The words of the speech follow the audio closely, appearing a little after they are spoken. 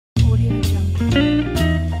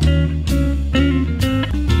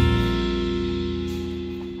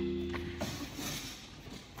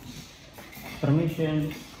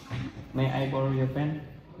question. May I borrow your pen?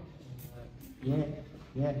 Yeah,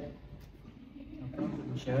 yeah. No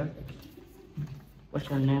problem, sure. What's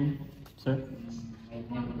your name, sir? My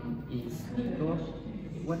name is Niko.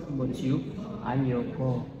 What about you? I'm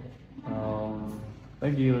Yoko.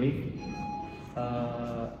 Where do you live?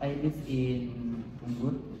 I live in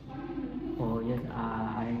Unggul. Oh yes,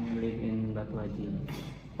 I live in Batuaji.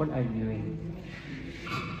 What are you doing?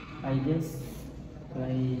 I just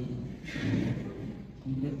play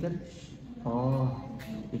computer. Oh,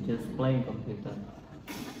 you just playing computer.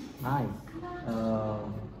 Nice.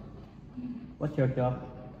 What's your job?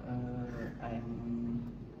 I'm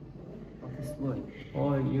office boy.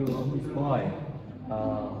 Oh, you office boy.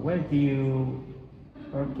 Where do you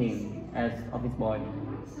working as office boy?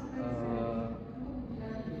 Uh,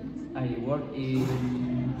 I work in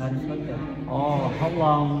Harris Hotel. Oh, how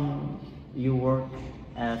long you work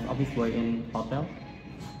as office boy in hotel?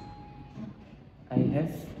 I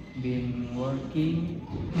have been working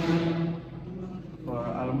for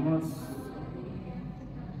almost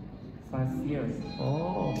 5 years.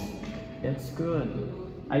 Oh, that's good.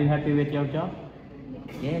 Are you happy with your job?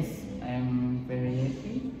 Yes, I'm very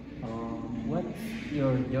happy. What's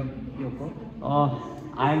your job, Yoko? Oh,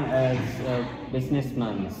 I'm as a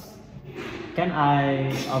businessman. Can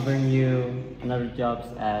I offer you another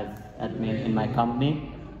jobs as admin in my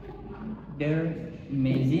company? They're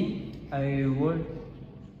amazing. I would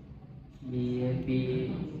be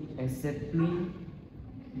happy accept me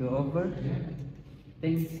go over.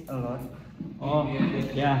 Thanks a lot. Oh,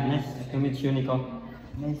 yeah, nice to meet you, Niko.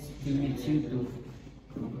 Nice to meet you too.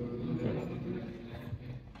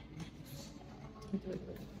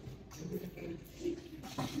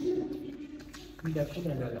 Udah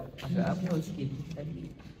agak apa sedikit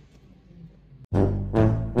tadi.